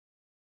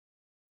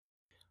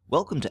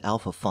Welcome to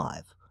Alpha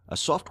 5, a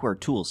software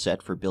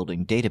toolset for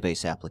building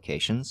database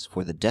applications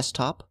for the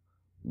desktop,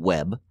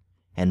 web,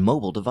 and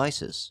mobile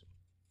devices.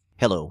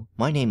 Hello,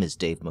 my name is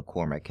Dave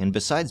McCormick, and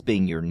besides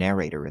being your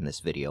narrator in this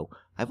video,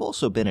 I've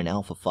also been an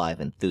Alpha 5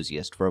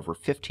 enthusiast for over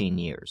 15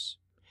 years.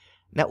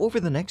 Now,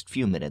 over the next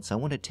few minutes, I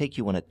want to take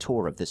you on a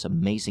tour of this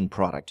amazing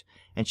product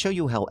and show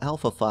you how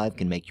Alpha 5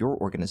 can make your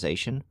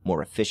organization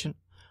more efficient,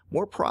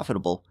 more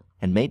profitable,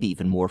 and maybe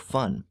even more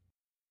fun.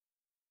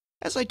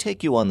 As I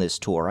take you on this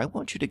tour, I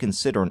want you to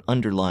consider an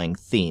underlying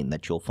theme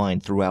that you'll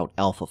find throughout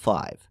Alpha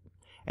 5,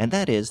 and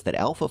that is that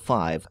Alpha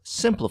 5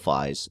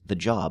 simplifies the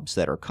jobs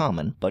that are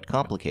common but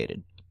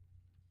complicated.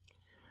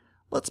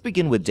 Let's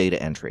begin with data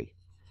entry.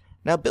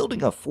 Now,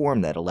 building a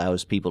form that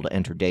allows people to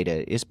enter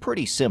data is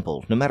pretty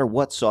simple no matter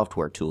what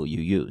software tool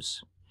you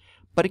use.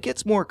 But it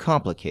gets more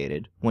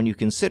complicated when you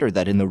consider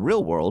that in the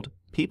real world,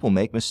 people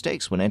make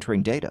mistakes when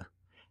entering data.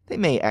 They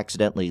may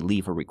accidentally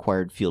leave a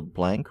required field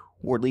blank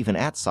or leave an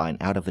 @ sign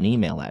out of an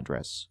email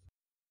address.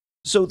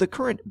 So the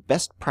current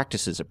best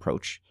practices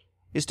approach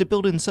is to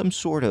build in some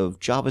sort of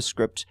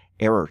JavaScript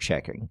error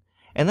checking,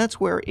 and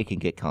that's where it can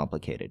get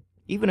complicated,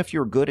 even if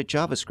you're good at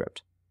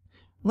JavaScript.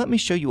 Let me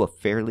show you a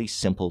fairly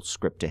simple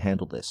script to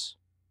handle this.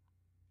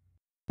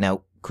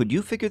 Now, could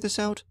you figure this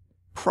out?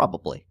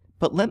 Probably,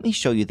 but let me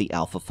show you the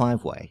Alpha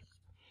 5 way.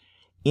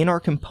 In our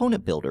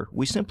component builder,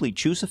 we simply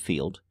choose a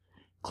field,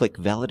 click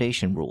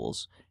Validation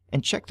Rules,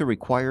 and check the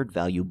required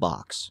value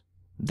box.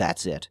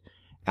 That's it.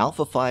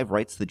 Alpha 5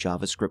 writes the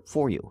JavaScript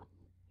for you.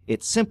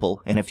 It's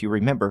simple, and if you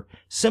remember,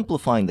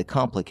 simplifying the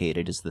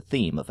complicated is the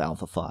theme of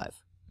Alpha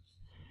 5.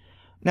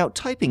 Now,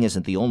 typing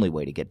isn't the only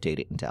way to get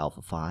data into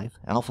Alpha 5.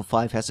 Alpha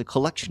 5 has a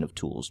collection of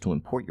tools to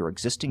import your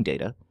existing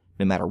data,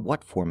 no matter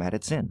what format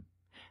it's in.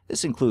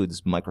 This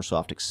includes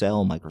Microsoft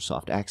Excel,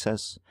 Microsoft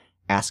Access,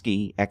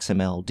 ASCII,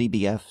 XML,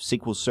 DBF,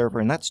 SQL Server,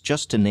 and that's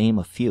just to name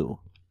a few.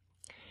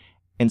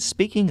 And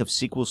speaking of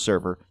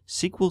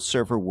SQL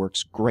Server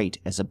works great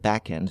as a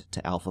backend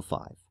to Alpha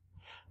 5.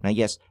 Now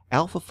yes,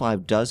 Alpha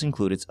 5 does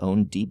include its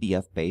own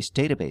DBF-based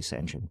database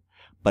engine,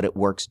 but it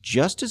works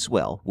just as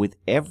well with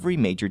every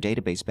major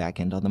database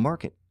backend on the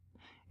market.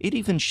 It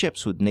even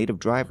ships with native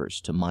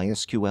drivers to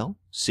MySQL,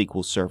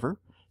 SQL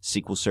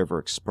Server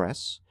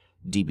Express,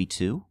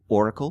 DB2,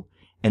 Oracle,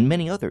 and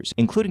many others,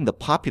 including the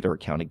popular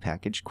accounting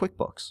package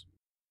QuickBooks.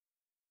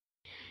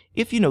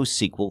 If you know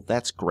SQL,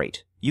 that's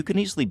great. You can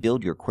easily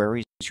build your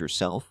queries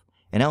yourself,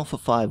 and Alpha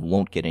 5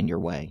 won't get in your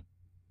way.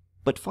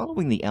 But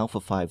following the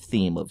Alpha 5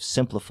 theme of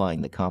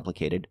simplifying the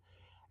complicated,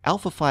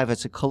 Alpha 5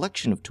 has a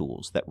collection of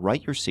tools that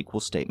write your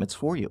SQL statements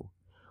for you.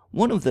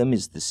 One of them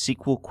is the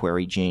SQL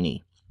Query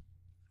Genie.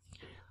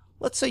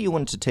 Let's say you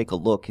wanted to take a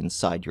look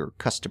inside your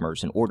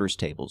customers and orders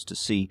tables to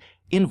see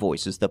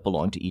invoices that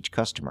belong to each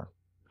customer.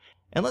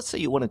 And let's say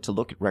you wanted to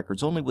look at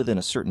records only within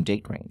a certain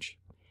date range.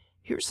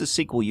 Here's the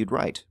SQL you'd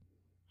write.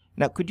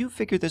 Now, could you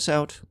figure this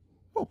out?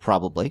 Well,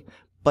 probably,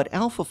 but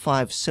Alpha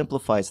 5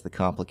 simplifies the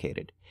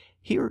complicated.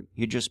 Here,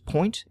 you just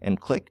point and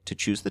click to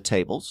choose the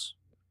tables,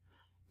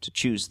 to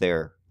choose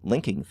their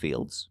linking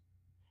fields,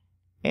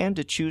 and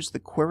to choose the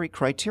query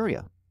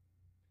criteria.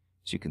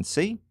 As you can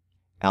see,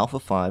 Alpha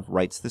 5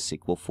 writes the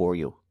SQL for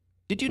you.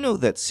 Did you know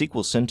that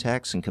SQL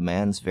syntax and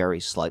commands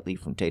vary slightly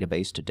from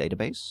database to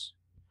database?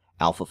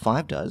 Alpha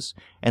 5 does,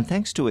 and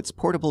thanks to its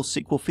portable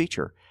SQL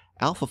feature,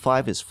 Alpha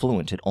 5 is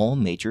fluent in all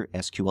major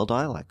SQL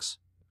dialects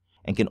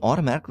and can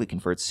automatically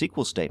convert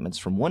SQL statements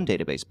from one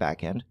database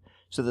backend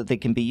so that they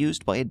can be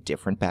used by a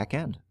different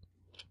backend.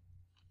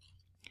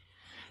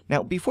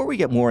 Now, before we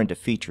get more into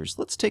features,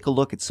 let's take a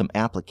look at some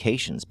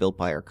applications built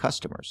by our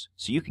customers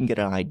so you can get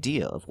an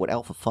idea of what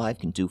Alpha 5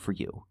 can do for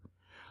you.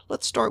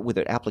 Let's start with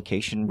an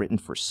application written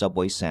for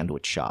Subway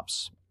sandwich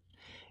shops.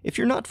 If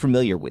you're not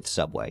familiar with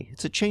Subway,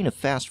 it's a chain of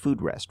fast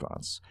food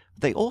restaurants.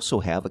 They also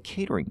have a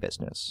catering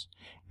business,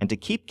 and to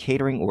keep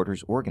catering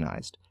orders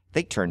organized,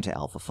 they turn to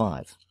Alpha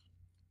 5.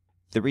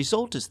 The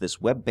result is this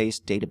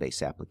web-based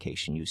database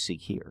application you see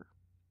here.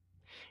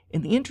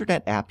 In the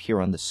Internet app here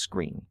on the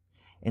screen,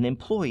 an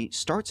employee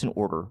starts an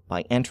order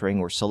by entering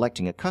or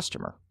selecting a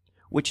customer,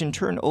 which in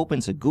turn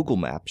opens a Google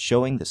map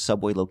showing the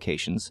Subway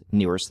locations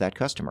nearest that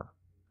customer.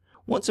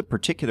 Once a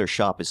particular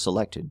shop is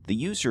selected, the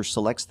user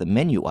selects the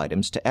menu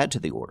items to add to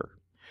the order.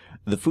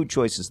 The food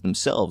choices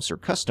themselves are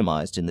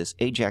customized in this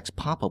Ajax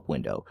pop-up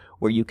window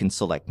where you can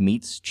select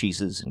meats,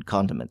 cheeses, and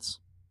condiments.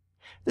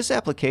 This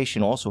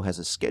application also has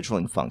a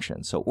scheduling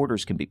function so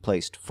orders can be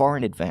placed far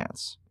in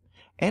advance.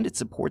 And it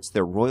supports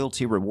their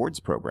Royalty Rewards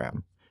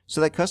program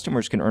so that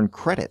customers can earn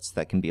credits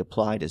that can be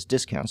applied as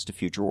discounts to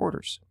future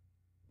orders.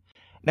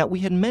 Now, we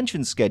had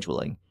mentioned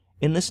scheduling.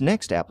 In this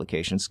next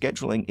application,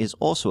 scheduling is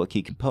also a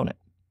key component.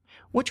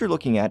 What you're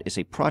looking at is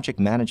a project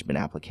management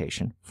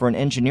application for an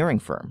engineering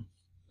firm.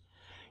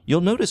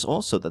 You'll notice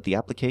also that the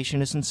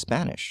application is in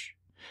Spanish.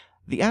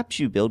 The apps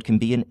you build can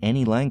be in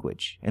any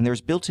language, and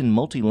there's built-in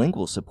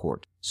multilingual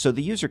support, so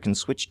the user can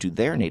switch to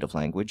their native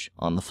language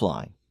on the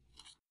fly.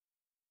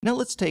 Now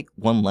let's take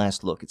one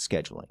last look at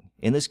scheduling,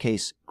 in this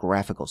case,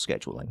 graphical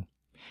scheduling.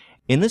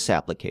 In this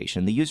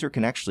application, the user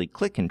can actually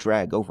click and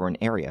drag over an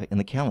area in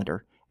the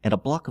calendar, and a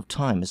block of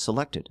time is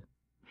selected.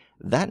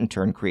 That in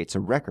turn creates a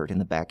record in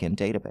the back-end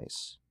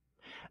database.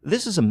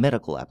 This is a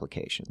medical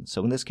application,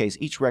 so in this case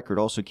each record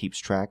also keeps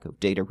track of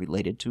data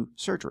related to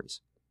surgeries.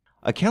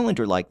 A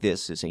calendar like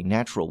this is a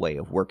natural way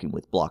of working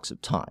with blocks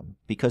of time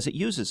because it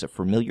uses a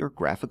familiar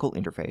graphical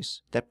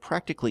interface that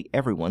practically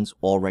everyone's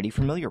already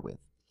familiar with.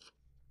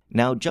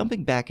 Now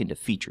jumping back into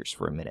features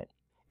for a minute.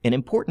 An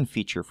important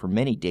feature for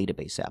many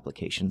database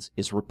applications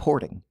is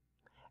reporting.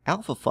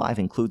 Alpha 5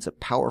 includes a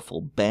powerful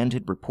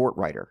banded report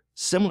writer,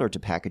 similar to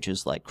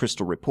packages like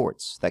Crystal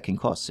Reports that can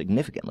cost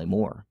significantly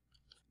more.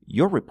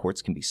 Your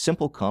reports can be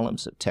simple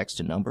columns of text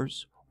and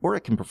numbers, or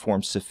it can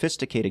perform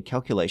sophisticated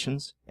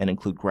calculations and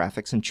include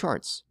graphics and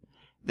charts.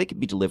 They can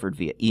be delivered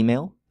via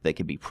email, they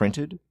can be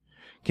printed,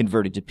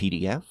 converted to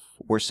PDF,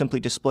 or simply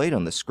displayed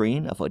on the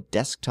screen of a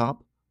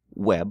desktop,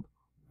 web,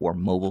 or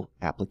mobile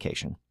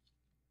application.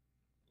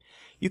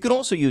 You can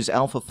also use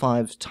Alpha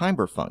 5's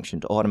timer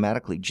function to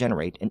automatically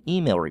generate and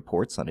email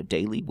reports on a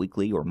daily,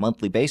 weekly, or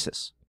monthly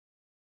basis.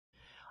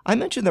 I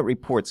mentioned that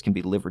reports can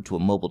be delivered to a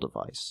mobile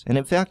device, and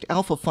in fact,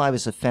 Alpha 5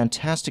 is a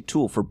fantastic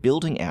tool for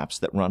building apps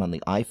that run on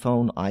the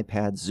iPhone,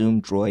 iPad,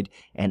 Zoom, Droid,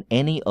 and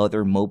any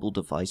other mobile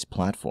device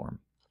platform.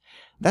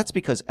 That's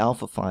because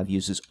Alpha 5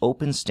 uses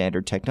open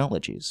standard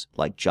technologies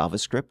like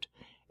JavaScript,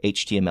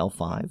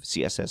 HTML5,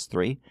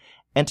 CSS3,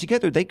 and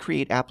together they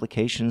create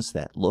applications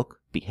that look,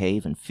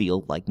 behave, and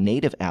feel like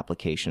native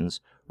applications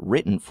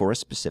written for a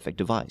specific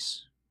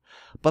device.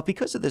 But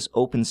because of this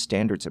open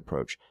standards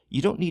approach,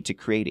 you don't need to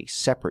create a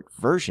separate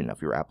version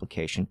of your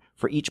application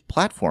for each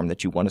platform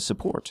that you want to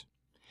support.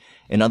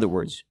 In other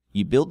words,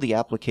 you build the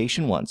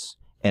application once,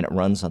 and it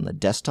runs on the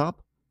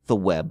desktop, the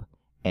web,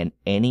 and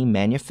any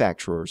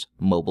manufacturer's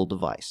mobile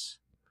device.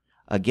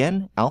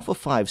 Again, Alpha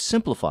 5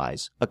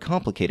 simplifies a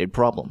complicated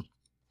problem.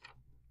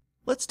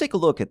 Let's take a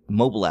look at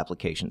mobile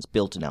applications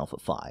built in Alpha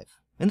 5.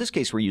 In this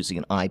case, we're using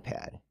an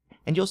iPad,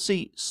 and you'll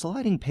see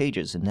sliding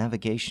pages and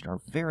navigation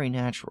are very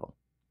natural.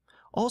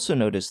 Also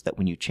notice that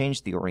when you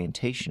change the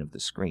orientation of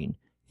the screen,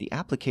 the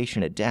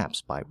application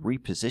adapts by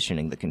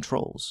repositioning the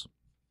controls.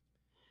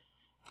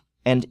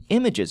 And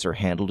images are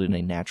handled in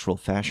a natural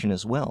fashion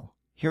as well.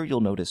 Here you'll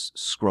notice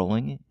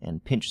scrolling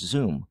and pinch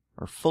zoom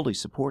are fully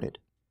supported.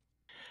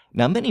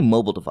 Now many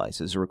mobile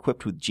devices are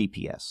equipped with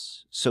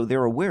GPS, so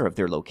they're aware of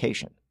their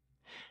location.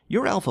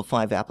 Your Alpha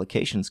 5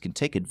 applications can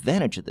take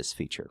advantage of this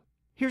feature.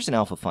 Here's an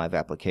Alpha 5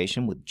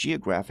 application with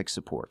geographic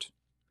support.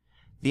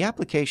 The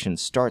application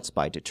starts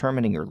by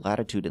determining your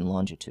latitude and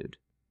longitude.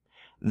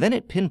 Then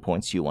it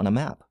pinpoints you on a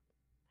map.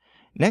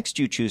 Next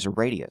you choose a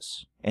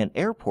radius, and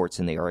airports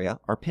in the area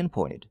are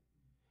pinpointed.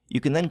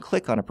 You can then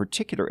click on a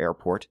particular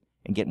airport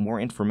and get more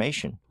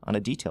information on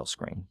a detail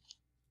screen.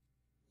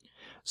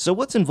 So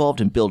what's involved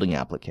in building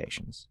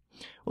applications?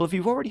 Well, if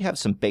you already have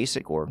some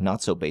basic or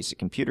not so basic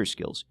computer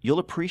skills, you'll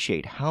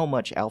appreciate how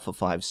much Alpha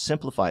 5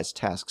 simplifies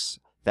tasks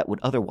that would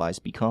otherwise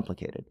be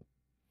complicated.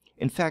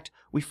 In fact,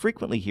 we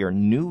frequently hear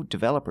new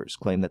developers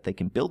claim that they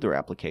can build their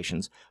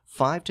applications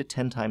 5 to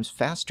 10 times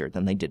faster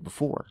than they did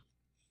before.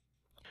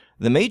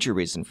 The major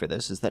reason for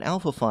this is that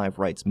Alpha 5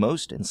 writes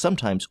most and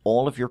sometimes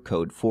all of your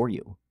code for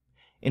you.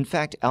 In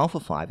fact, Alpha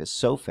 5 is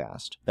so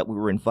fast that we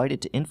were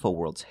invited to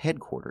InfoWorld's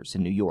headquarters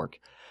in New York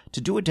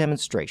to do a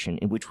demonstration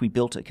in which we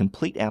built a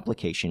complete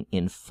application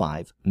in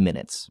 5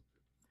 minutes.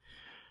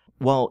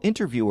 While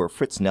interviewer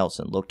Fritz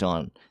Nelson looked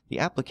on, the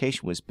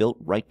application was built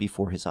right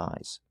before his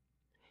eyes.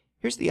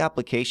 Here's the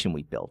application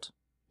we built.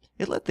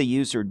 It let the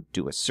user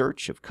do a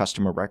search of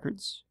customer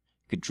records.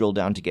 You could drill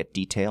down to get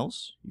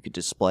details. You could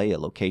display a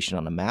location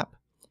on a map.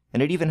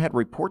 And it even had a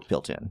report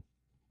built in.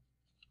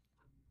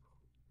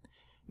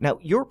 Now,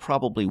 you're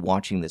probably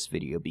watching this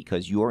video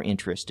because you're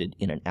interested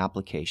in an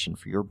application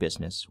for your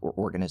business or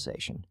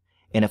organization.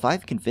 And if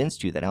I've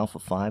convinced you that Alpha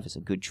 5 is a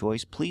good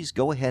choice, please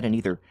go ahead and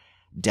either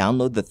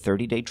download the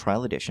 30-day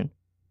trial edition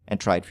and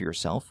try it for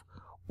yourself,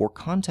 or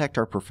contact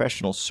our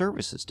professional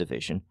services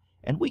division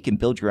and we can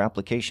build your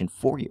application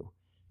for you.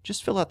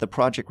 Just fill out the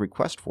project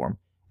request form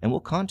and we'll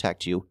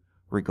contact you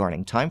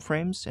regarding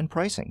timeframes and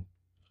pricing.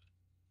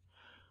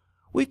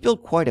 We've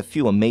built quite a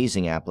few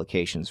amazing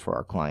applications for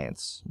our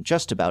clients, in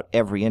just about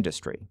every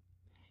industry.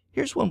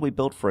 Here's one we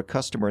built for a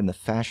customer in the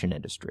fashion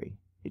industry.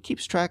 It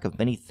keeps track of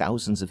many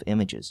thousands of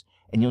images,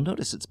 and you'll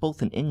notice it's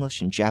both in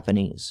English and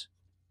Japanese.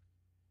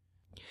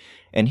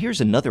 And here's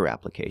another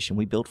application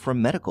we built for a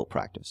medical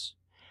practice.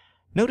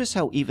 Notice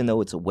how even though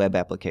it's a web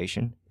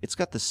application, it's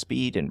got the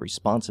speed and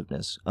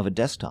responsiveness of a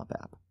desktop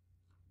app.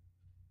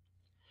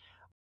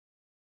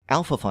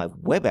 Alpha 5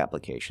 web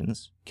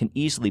applications can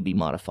easily be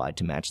modified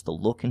to match the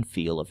look and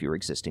feel of your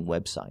existing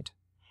website.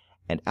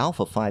 And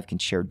Alpha 5 can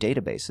share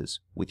databases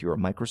with your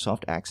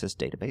Microsoft Access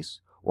database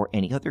or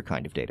any other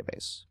kind of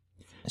database.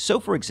 So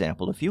for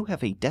example, if you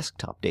have a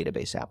desktop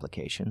database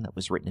application that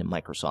was written in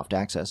Microsoft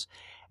Access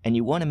and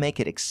you want to make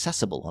it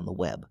accessible on the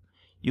web,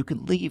 you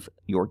can leave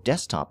your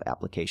desktop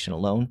application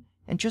alone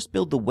and just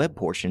build the web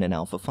portion in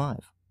Alpha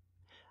 5.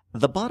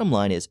 The bottom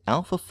line is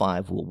Alpha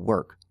 5 will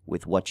work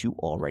with what you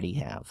already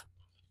have.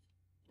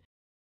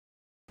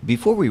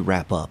 Before we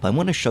wrap up, I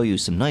want to show you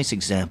some nice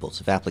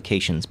examples of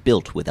applications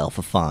built with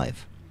Alpha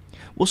 5.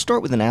 We'll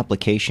start with an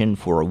application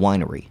for a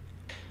winery.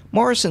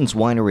 Morrison's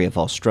Winery of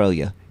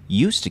Australia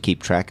used to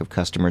keep track of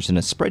customers in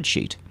a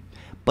spreadsheet,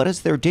 but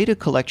as their data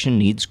collection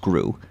needs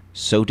grew,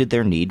 so did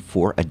their need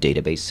for a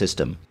database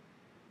system.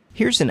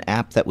 Here's an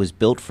app that was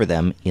built for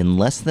them in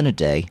less than a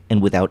day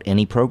and without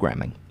any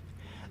programming.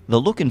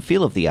 The look and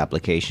feel of the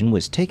application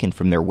was taken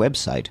from their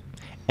website,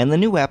 and the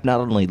new app not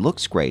only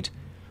looks great,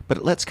 but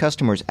it lets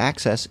customers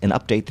access and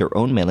update their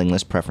own mailing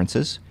list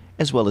preferences,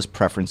 as well as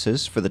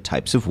preferences for the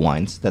types of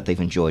wines that they've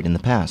enjoyed in the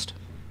past.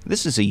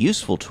 This is a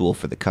useful tool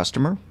for the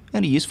customer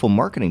and a useful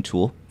marketing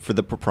tool for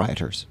the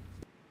proprietors.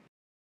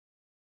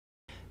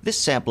 This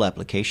sample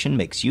application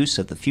makes use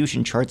of the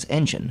Fusion Charts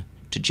engine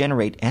to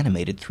generate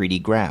animated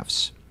 3D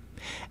graphs.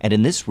 And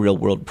in this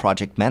real-world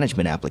project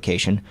management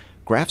application,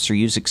 graphs are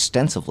used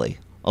extensively,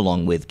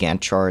 along with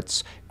Gantt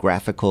charts,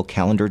 graphical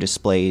calendar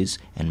displays,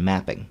 and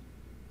mapping.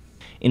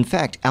 In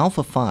fact,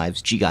 Alpha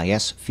 5's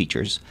GIS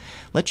features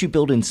let you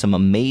build in some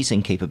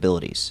amazing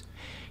capabilities.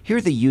 Here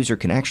the user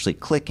can actually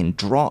click and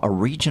draw a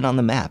region on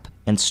the map,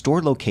 and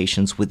store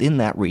locations within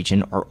that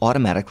region are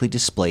automatically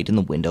displayed in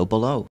the window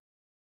below.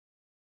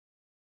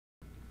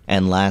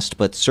 And last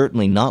but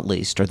certainly not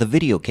least are the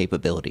video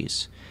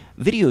capabilities.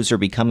 Videos are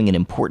becoming an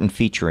important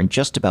feature in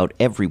just about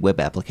every web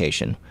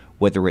application,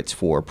 whether it's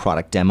for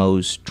product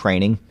demos,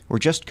 training, or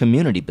just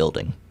community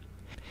building.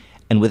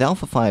 And with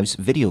Alpha 5's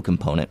video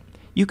component,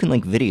 you can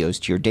link videos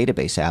to your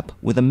database app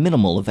with a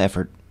minimal of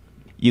effort.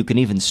 You can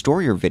even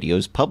store your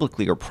videos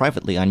publicly or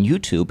privately on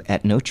YouTube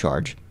at no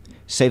charge,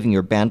 saving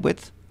your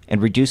bandwidth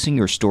and reducing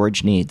your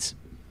storage needs.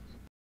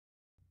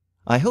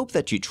 I hope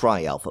that you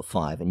try Alpha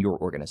 5 in your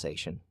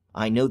organization.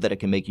 I know that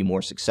it can make you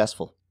more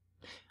successful.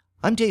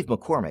 I'm Dave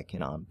McCormick,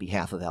 and on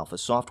behalf of Alpha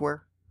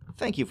Software,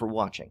 thank you for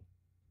watching.